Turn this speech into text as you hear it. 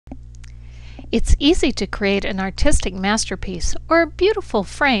It's easy to create an artistic masterpiece or a beautiful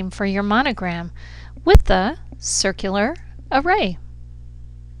frame for your monogram with the circular array.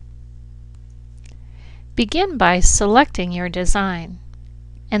 Begin by selecting your design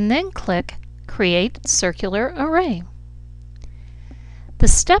and then click Create Circular Array. The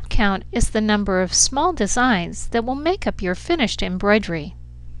step count is the number of small designs that will make up your finished embroidery.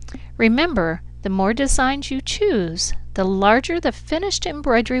 Remember, the more designs you choose, the larger the finished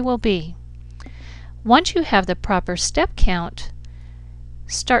embroidery will be. Once you have the proper step count,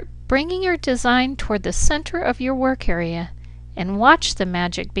 start bringing your design toward the center of your work area and watch the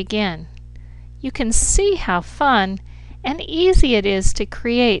magic begin. You can see how fun and easy it is to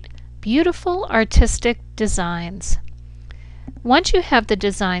create beautiful artistic designs. Once you have the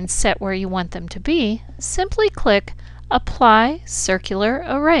designs set where you want them to be, simply click Apply Circular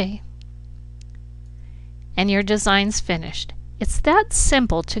Array. And your design's finished. It's that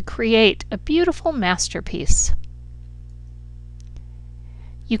simple to create a beautiful masterpiece.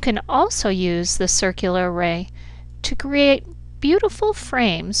 You can also use the circular array to create beautiful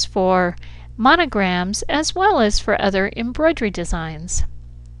frames for monograms as well as for other embroidery designs.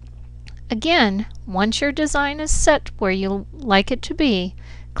 Again, once your design is set where you like it to be,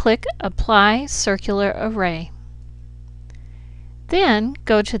 click Apply Circular Array. Then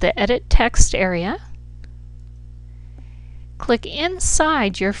go to the Edit Text area, click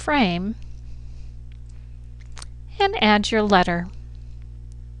inside your frame, and add your letter.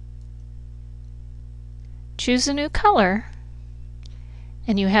 Choose a new color,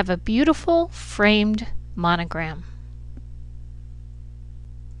 and you have a beautiful framed monogram.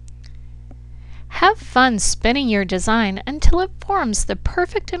 Have fun spinning your design until it forms the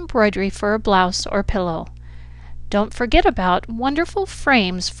perfect embroidery for a blouse or pillow. Don't forget about wonderful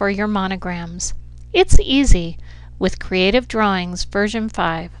frames for your monograms. It's easy with Creative Drawings version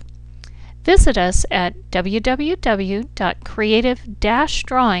 5. Visit us at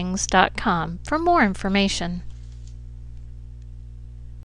www.creative-drawings.com for more information.